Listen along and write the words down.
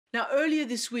Now, earlier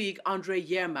this week, Andrei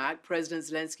Yermak, President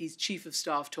Zelensky's chief of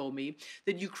staff, told me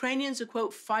that Ukrainians are,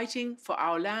 quote, fighting for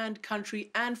our land,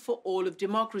 country, and for all of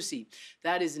democracy.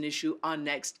 That is an issue our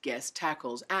next guest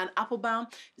tackles. Anne Applebaum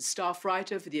is staff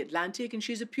writer for The Atlantic, and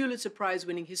she's a Pulitzer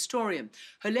Prize-winning historian.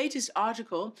 Her latest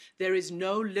article, There is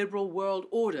No Liberal World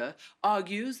Order,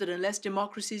 argues that unless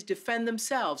democracies defend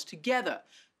themselves together,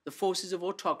 the forces of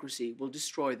autocracy will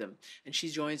destroy them. And she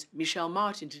joins Michel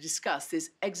Martin to discuss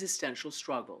this existential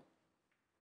struggle.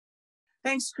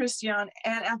 Thanks, Christiane.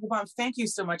 And Applebaum, thank you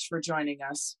so much for joining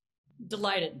us.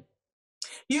 Delighted.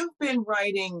 You've been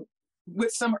writing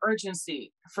with some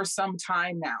urgency for some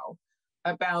time now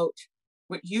about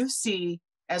what you see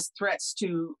as threats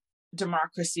to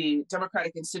democracy,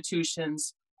 democratic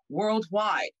institutions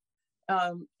worldwide.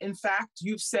 In fact,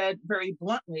 you've said very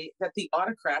bluntly that the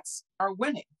autocrats are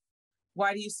winning.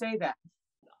 Why do you say that?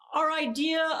 Our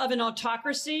idea of an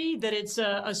autocracy, that it's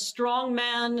a strong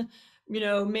man,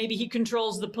 maybe he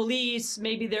controls the police,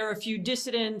 maybe there are a few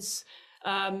dissidents,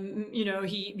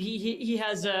 he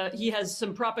has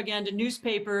some propaganda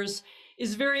newspapers,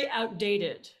 is very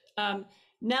outdated.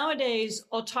 Nowadays,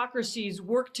 autocracies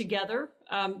work together.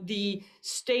 The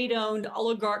state-owned,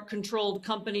 oligarch-controlled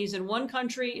companies in one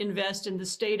country invest in the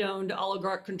state-owned,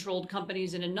 oligarch-controlled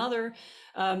companies in another.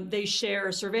 They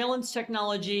share surveillance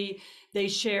technology. They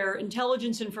share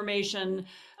intelligence information.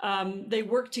 They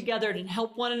work together to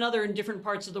help one another in different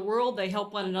parts of the world. They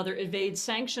help one another evade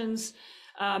sanctions.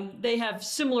 They have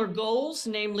similar goals,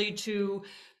 namely to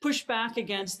push back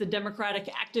against the democratic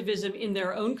activism in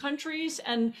their own countries,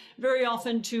 and very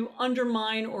often to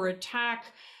undermine or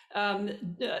attack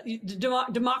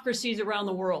democracies around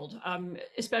the world,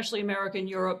 especially America and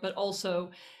Europe, but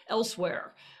also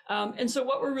elsewhere. And so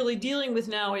what we're really dealing with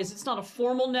now is it's not a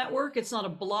formal network, it's not a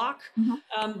bloc,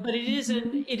 but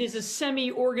it is a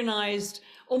semi-organized,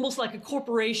 almost like a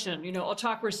corporation,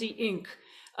 Autocracy Inc.,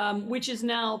 which is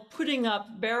now putting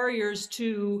up barriers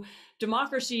to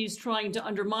democracies, trying to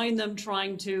undermine them,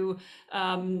 trying to,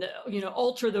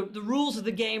 alter the rules of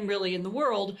the game really in the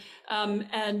world.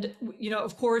 And,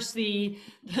 of course, the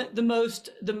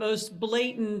most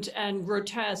blatant and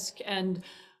grotesque and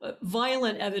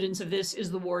violent evidence of this is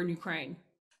the war in Ukraine.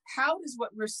 How does what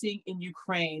we're seeing in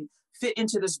Ukraine fit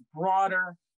into this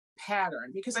broader pattern?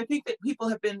 Because I think that people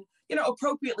have been,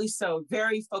 appropriately so,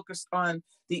 very focused on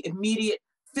the immediate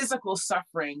physical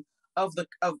suffering of the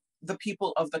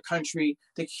people of the country,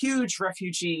 the huge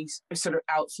refugee sort of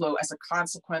outflow as a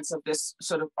consequence of this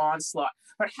sort of onslaught.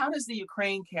 But how does the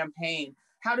Ukraine campaign,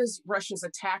 how does Russia's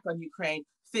attack on Ukraine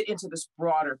fit into this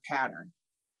broader pattern?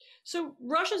 So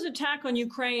Russia's attack on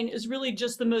Ukraine is really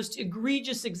just the most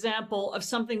egregious example of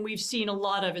something we've seen a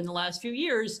lot of in the last few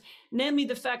years, namely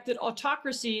the fact that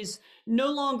autocracies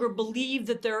no longer believe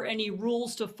that there are any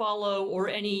rules to follow or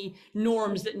any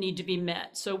norms that need to be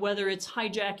met. So whether it's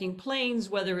hijacking planes,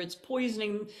 whether it's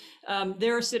poisoning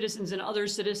their citizens and other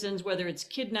citizens, whether it's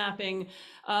kidnapping,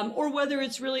 or whether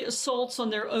it's really assaults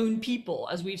on their own people,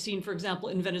 as we've seen, for example,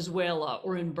 in Venezuela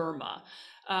or in Burma.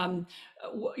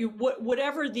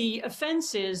 Whatever the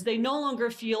offense is, they no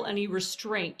longer feel any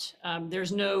restraint.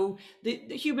 There's the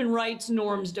human rights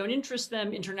norms don't interest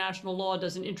them. International law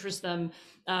doesn't interest them.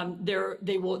 They're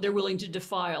willing to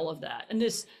defy all of that. And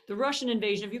the Russian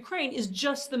invasion of Ukraine is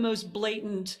just the most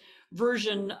blatant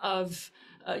version of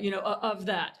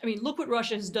that. I mean, look what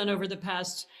Russia has done over the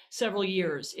past several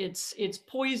years. It's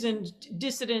poisoned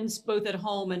dissidents both at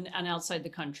home and outside the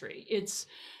country. It's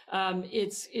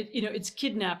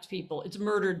kidnapped people. It's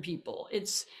murdered people.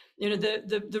 It's,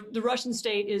 the Russian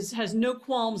state has no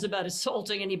qualms about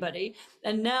assaulting anybody.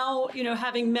 And now,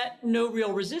 having met no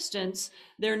real resistance,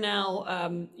 they're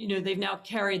now, they've now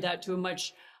carried that to a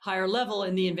much higher level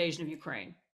in the invasion of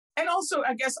Ukraine. And also,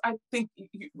 I guess, I think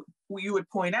you would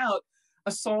point out,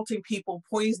 assaulting people,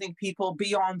 poisoning people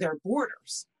beyond their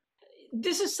borders.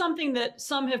 This is something that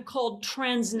some have called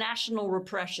transnational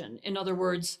repression. In other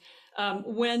words,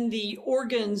 when the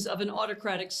organs of an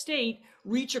autocratic state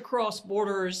reach across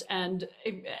borders and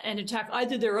attack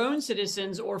either their own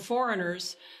citizens or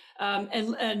foreigners,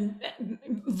 and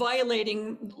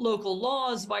violating local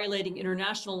laws, violating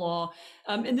international law.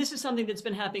 And this is something that's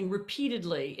been happening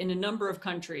repeatedly in a number of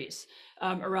countries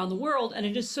around the world. And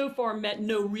it has so far met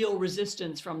no real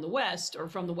resistance from the West or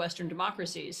from the Western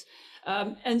democracies.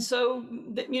 And so,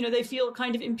 they feel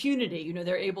kind of impunity.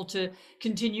 They're able to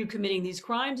continue committing these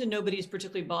crimes and nobody's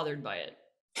particularly bothered by it.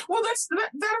 Well,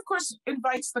 that of course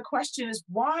invites the question is,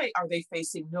 why are they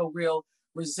facing no real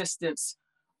resistance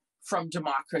from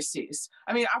democracies?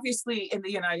 I mean, obviously in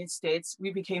the United States,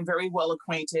 we became very well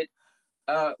acquainted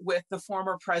with the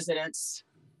former president's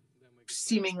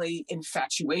seemingly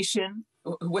infatuation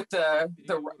with the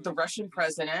Russian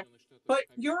president. But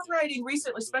you're writing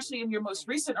recently, especially in your most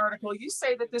recent article, you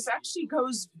say that this actually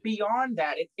goes beyond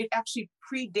that. It actually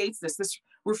predates this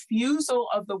refusal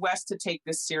of the West to take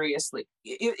this seriously.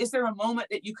 Is there a moment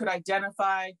that you could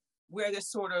identify where this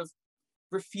sort of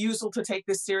refusal to take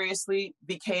this seriously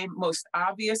became most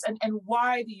obvious? And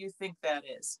why do you think that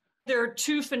is? There are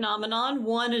two phenomenon.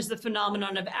 One is the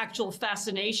phenomenon of actual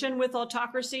fascination with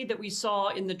autocracy that we saw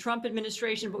in the Trump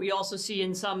administration, but we also see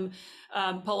in some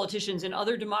politicians in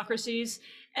other democracies.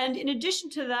 And in addition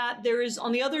to that, there is,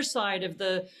 on the other side of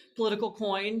the political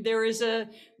coin, there is a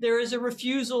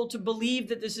refusal to believe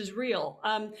that this is real.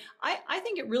 I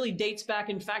think it really dates back,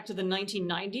 in fact, to the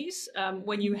 1990s,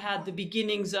 when you had the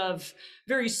beginnings of,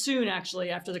 very soon, actually,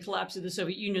 after the collapse of the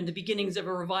Soviet Union, the beginnings of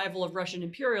a revival of Russian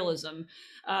imperialism,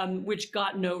 which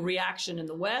got no reaction in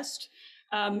the West.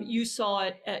 You saw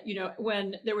it,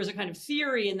 when there was a kind of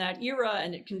theory in that era,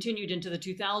 and it continued into the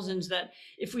 2000s, that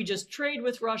if we just trade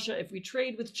with Russia, if we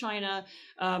trade with China,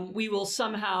 we will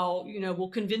somehow, we'll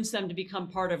convince them to become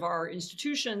part of our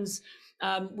institutions.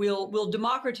 We'll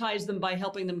democratize them by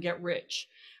helping them get rich.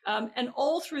 And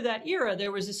all through that era,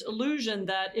 there was this illusion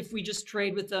that if we just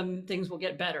trade with them, things will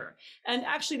get better. And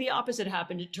actually the opposite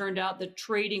happened. It turned out that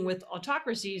trading with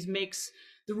autocracies makes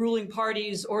the ruling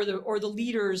parties or the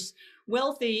leaders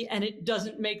wealthy, and it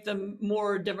doesn't make them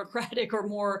more democratic or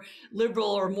more liberal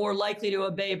or more likely to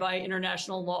abide by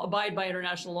international law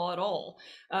at all.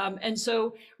 And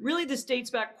so really this dates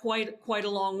back quite a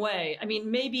long way. I mean,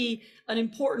 maybe an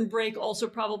important break also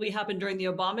probably happened during the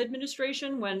Obama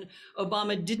administration, when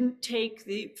Obama didn't take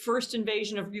the first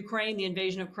invasion of Ukraine, the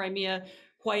invasion of Crimea,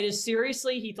 quite as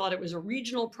seriously. He thought it was a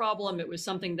regional problem. It was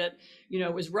something that,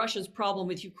 was Russia's problem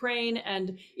with Ukraine.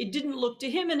 And it didn't look to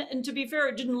him, and to be fair,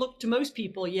 it didn't look to most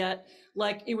people yet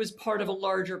like it was part of a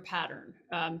larger pattern.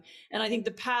 And I think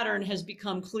the pattern has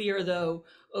become clear, though,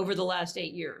 over the last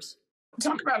 8 years.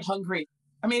 Talk about Hungary.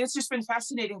 I mean, it's just been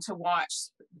fascinating to watch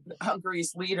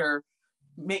Hungary's leader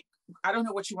make, I don't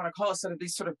know what you want to call it, sort of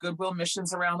these sort of goodwill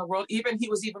missions around the world. He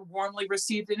was even warmly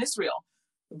received in Israel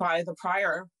by the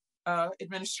prior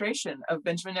administration of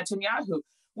Benjamin Netanyahu.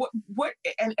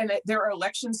 And there are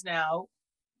elections now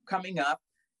coming up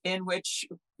in which,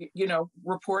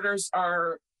 reporters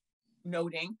are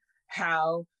noting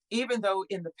how, even though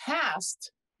in the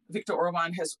past, Viktor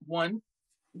Orban has won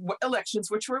elections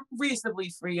which were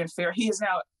reasonably free and fair, he has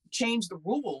now changed the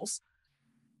rules.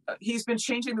 He's been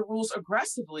changing the rules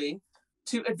aggressively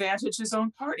to advantage his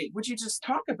own party. Would you just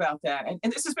talk about that?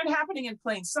 And this has been happening in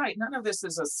plain sight. None of this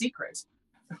is a secret.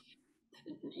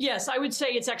 Yes, I would say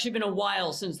it's actually been a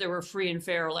while since there were free and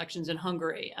fair elections in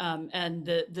Hungary, and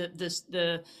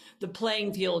the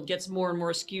playing field gets more and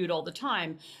more skewed all the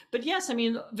time. But yes, I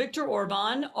mean, Viktor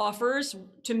Orban offers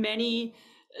to many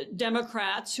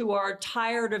Democrats who are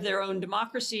tired of their own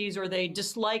democracies, or they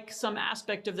dislike some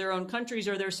aspect of their own countries,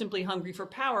 or they're simply hungry for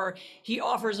power, he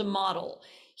offers a model.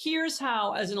 Here's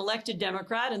how, as an elected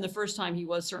Democrat, and the first time he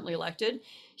was certainly elected,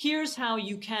 here's how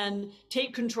you can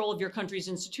take control of your country's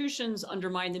institutions,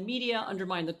 undermine the media,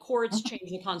 undermine the courts, change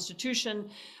the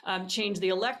Constitution, change the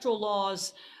electoral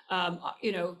laws,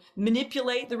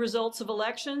 manipulate the results of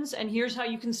elections, and here's how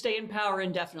you can stay in power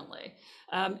indefinitely.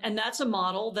 And that's a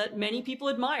model that many people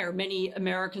admire. Many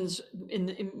Americans,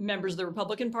 members of the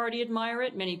Republican Party, admire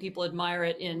it. Many people admire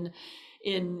it in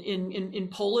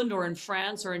Poland or in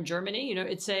France or in Germany.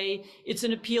 It's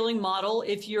an appealing model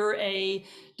if you're a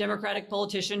Democratic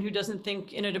politician who doesn't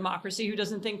think in a democracy, who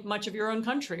doesn't think much of your own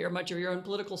country or much of your own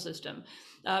political system.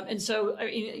 And so,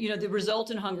 the result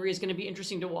in Hungary is going to be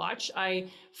interesting to watch. I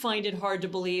find it hard to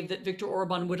believe that Viktor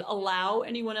Orban would allow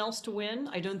anyone else to win.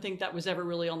 I don't think that was ever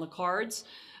really on the cards.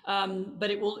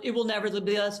 But it will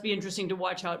nevertheless be interesting to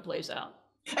watch how it plays out.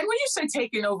 And when you say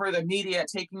taking over the media,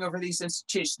 taking over these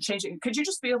institutions, changing, could you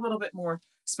just be a little bit more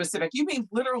specific? You mean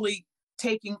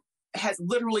has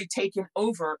literally taken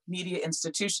over media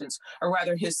institutions, or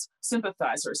rather his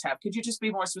sympathizers have. Could you just be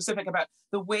more specific about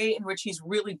the way in which he's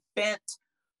really bent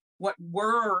what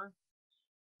were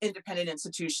independent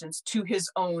institutions to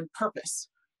his own purpose?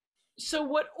 So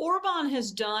what Orban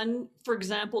has done, for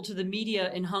example, to the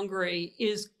media in Hungary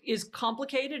is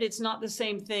complicated. It's not the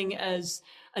same thing as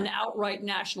an outright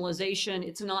nationalization.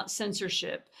 It's not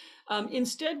censorship.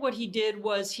 Instead, what he did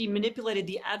was he manipulated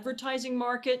the advertising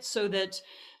market so that,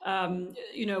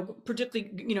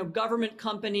 particularly, government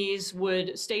companies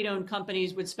state-owned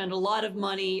companies would spend a lot of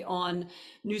money on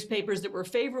newspapers that were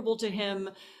favorable to him.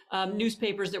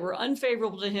 newspapers that were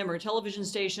unfavorable to him or television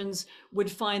stations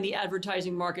would find the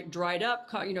advertising market dried up.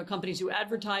 Companies who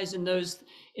advertised in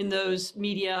those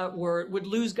media would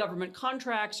lose government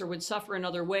contracts or would suffer in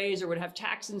other ways or would have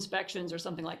tax inspections or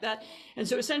something like that. And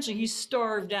so essentially he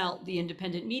starved out the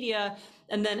independent media.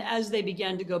 And then as they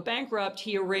began to go bankrupt,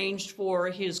 he arranged for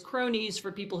his cronies,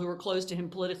 for people who were close to him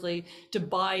politically, to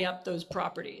buy up those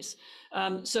properties.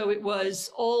 So it was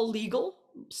all legal,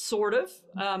 sort of,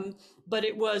 but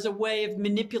it was a way of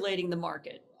manipulating the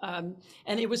market. And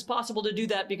it was possible to do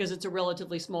that because it's a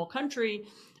relatively small country.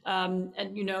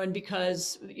 And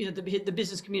because, the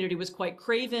business community was quite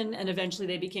craven, and eventually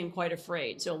they became quite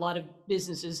afraid. So a lot of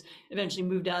businesses eventually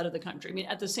moved out of the country. I mean,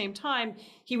 at the same time,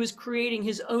 he was creating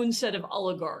his own set of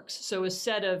oligarchs. So a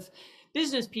set of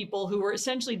business people who were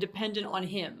essentially dependent on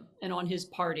him and on his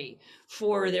party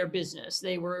for their business.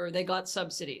 They got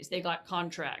subsidies, they got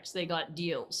contracts, they got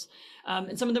deals.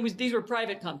 And some of them, these were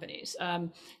private companies.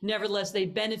 Nevertheless, they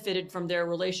benefited from their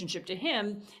relationship to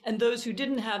him, and those who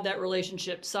didn't have that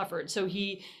relationship suffered. So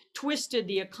he twisted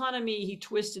the economy, he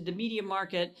twisted the media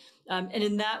market, and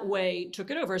in that way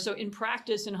took it over. So in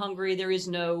practice in Hungary, there is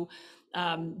no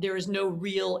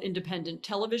real independent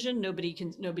television.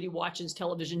 Nobody watches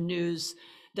television news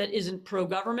that isn't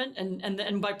pro-government,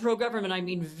 and by pro-government I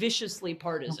mean viciously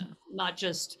partisan, not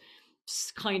just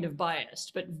kind of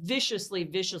biased, but viciously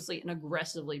and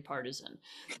aggressively partisan.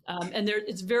 And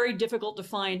it's very difficult to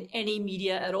find any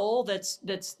media at all that's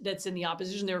in the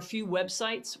opposition. There are a few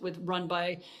websites run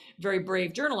by very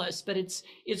brave journalists, but it's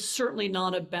certainly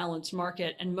not a balanced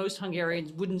market, and most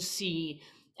Hungarians wouldn't see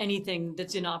anything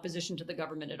that's in opposition to the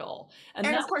government at all. And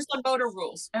of course, the voter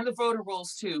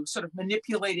rules too, sort of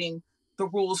manipulating the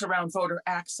rules around voter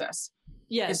access.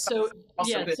 Yes. So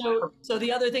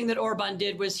the other thing that Orban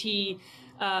did was he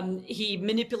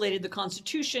manipulated the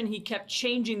constitution. He kept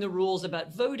changing the rules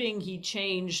about voting. He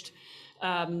changed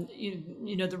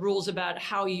the rules about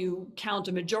how you count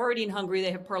a majority in Hungary.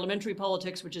 They have parliamentary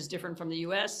politics, which is different from the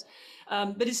US.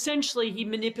 But essentially, he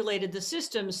manipulated the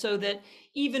system so that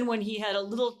even when he had a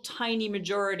little tiny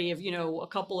majority of, a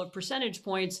couple of percentage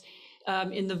points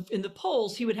in the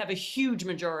polls, he would have a huge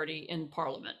majority in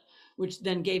parliament, which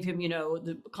then gave him,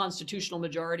 the constitutional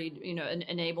majority,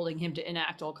 enabling him to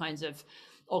enact all kinds of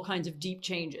deep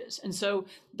changes. And so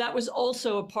that was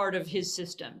also a part of his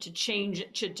system, to change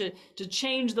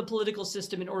the political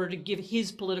system in order to give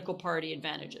his political party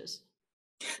advantages.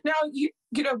 Now, you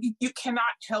cannot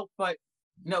help but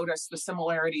notice the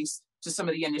similarities to some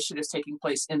of the initiatives taking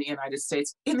place in the United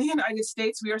States. In the United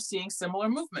States, we are seeing similar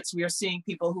movements. We are seeing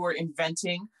people who are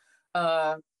inventing,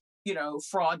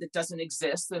 fraud that doesn't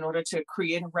exist in order to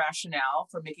create a rationale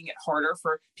for making it harder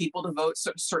for people to vote,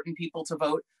 certain people to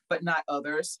vote, but not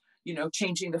others,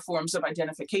 changing the forms of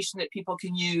identification that people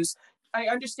can use. I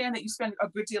understand that you spend a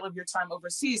good deal of your time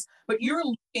overseas, but you're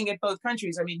looking at both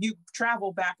countries. I mean, you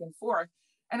travel back and forth.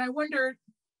 And I wonder,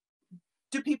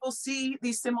 do people see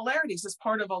these similarities as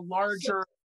part of a larger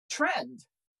trend?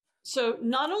 So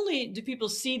not only do people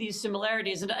see these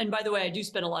similarities, and by the way, I do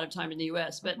spend a lot of time in the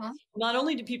US, but not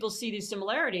only do people see these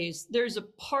similarities, there's a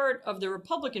part of the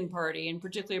Republican Party, and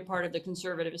particularly a part of the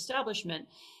conservative establishment,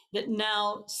 that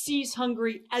now sees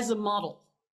Hungary as a model.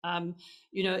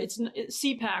 It's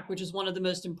CPAC, which is one of the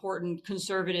most important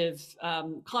conservative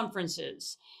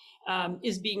conferences,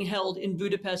 is being held in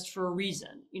Budapest for a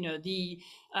reason. The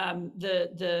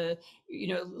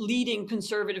leading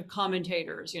conservative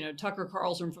commentators, Tucker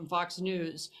Carlson from Fox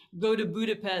News, go to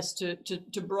Budapest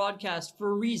to broadcast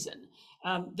for a reason.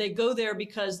 They go there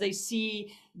because they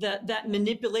see that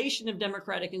manipulation of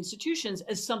democratic institutions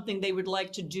as something they would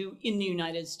like to do in the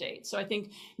United States. So I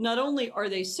think not only are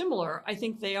they similar, I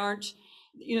think they aren't,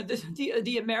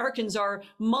 the Americans are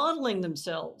modeling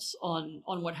themselves on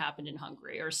what happened in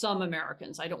Hungary, or some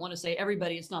Americans. I don't want to say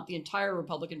everybody, it's not the entire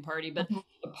Republican Party, but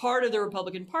a part of the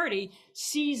Republican Party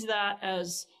sees that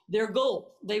as their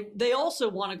goal. They also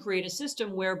want to create a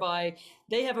system whereby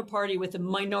they have a party with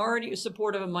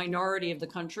support of a minority of the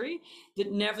country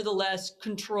that nevertheless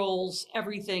controls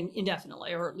everything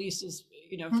indefinitely, or at least is,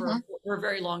 for a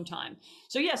very long time.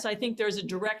 So yes, I think there's a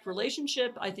direct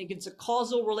relationship. I think it's a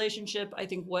causal relationship. I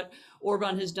think what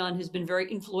Orban has done has been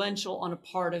very influential on a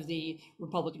part of the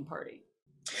Republican Party.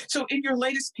 So in your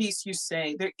latest piece, you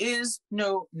say there is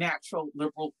no natural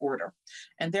liberal order,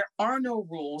 and there are no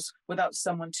rules without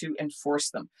someone to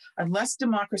enforce them. Unless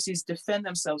democracies defend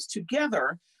themselves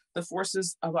together, the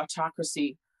forces of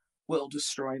autocracy will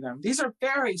destroy them. These are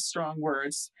very strong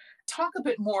words. Talk a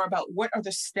bit more about what are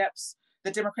the steps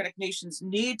that democratic nations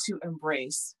need to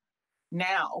embrace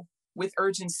now with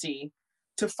urgency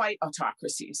to fight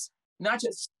autocracies, not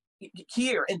just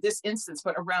here in this instance,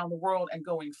 but around the world and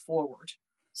going forward?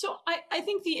 So I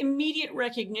think the immediate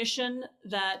recognition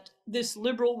that this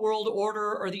liberal world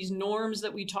order or these norms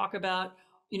that we talk about,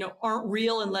 aren't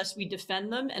real unless we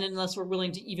defend them and unless we're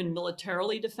willing to even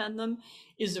militarily defend them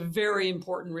is a very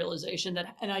important realization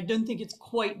and I don't think it's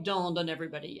quite dawned on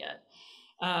everybody yet.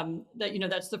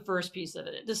 That's the first piece of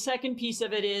it. The second piece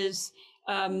of it is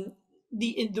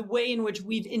the way in which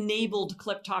we've enabled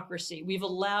kleptocracy. We've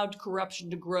allowed corruption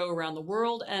to grow around the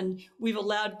world, and we've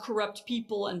allowed corrupt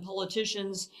people and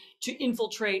politicians to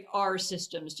infiltrate our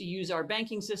systems, to use our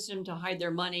banking system to hide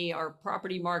their money, our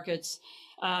property markets.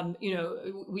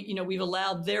 We've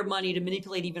allowed their money to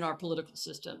manipulate even our political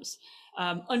systems.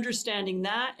 Understanding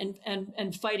that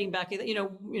and fighting back,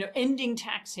 ending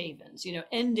tax havens,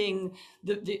 ending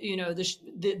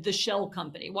the shell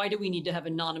company. Why do we need to have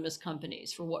anonymous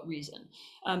companies? For what reason?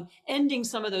 Ending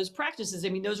some of those practices. I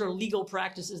mean, those are legal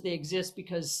practices. They exist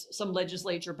because some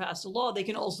legislature passed a law. They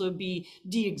can also be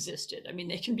de-existed. I mean,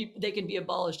 they can be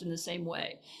abolished in the same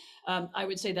way. I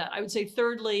would say that. I would say,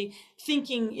 thirdly,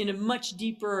 thinking in a much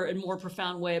deeper and more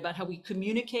profound way about how we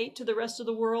communicate to the rest of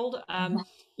the world.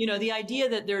 The idea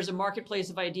that there's a marketplace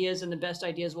of ideas and the best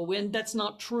ideas will win, that's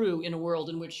not true in a world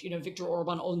in which, Viktor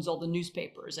Orban owns all the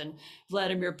newspapers and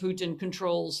Vladimir Putin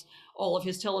controls all of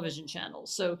his television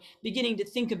channels. So beginning to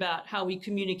think about how we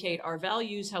communicate our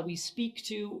values, how we speak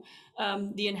to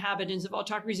the inhabitants of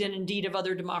autocracies and indeed of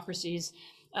other democracies.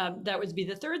 That would be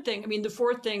the third thing. I mean, the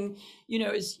fourth thing,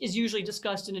 is usually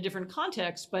discussed in a different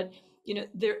context, but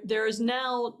there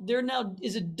now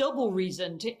is a double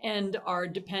reason to end our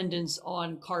dependence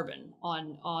on carbon,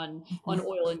 on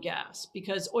oil and gas,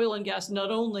 because oil and gas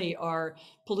not only are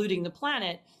polluting the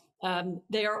planet,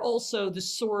 they are also the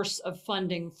source of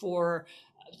funding for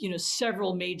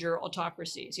several major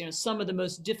autocracies. Some of the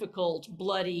most difficult,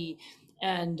 bloody,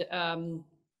 and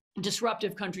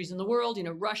disruptive countries in the world,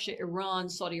 Russia, Iran,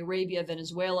 Saudi Arabia,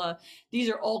 Venezuela. These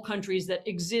are all countries that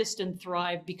exist and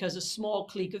thrive because a small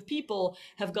clique of people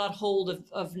have got hold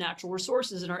of natural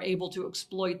resources and are able to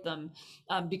exploit them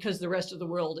because the rest of the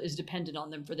world is dependent on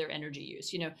them for their energy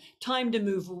use. Time to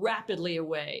move rapidly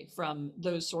away from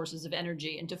those sources of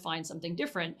energy and to find something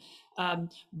different,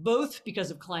 both because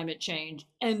of climate change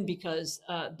and because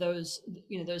those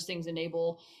things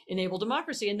enable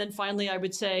democracy. And then finally, I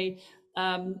would say,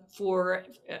 for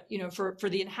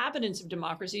the inhabitants of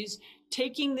democracies,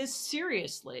 taking this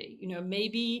seriously.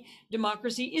 Maybe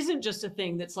democracy isn't just a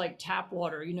thing that's like tap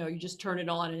water, you just turn it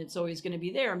on and it's always going to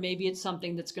be there. Maybe it's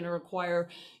something that's going to require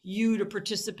you to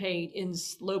participate in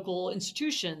local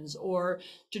institutions, or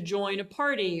to join a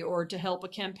party, or to help a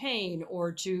campaign,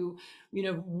 or to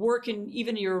work in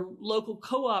even your local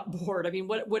co-op board. I mean,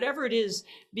 whatever it is,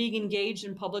 being engaged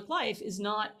in public life is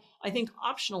not, I think,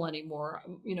 optional anymore.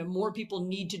 More people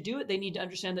need to do it. They need to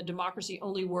understand that democracy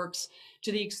only works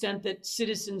to the extent that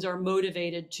citizens are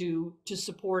motivated to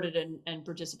support it and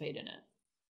participate in it.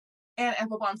 And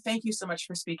Applebaum, thank you so much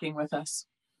for speaking with us.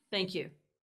 Thank you.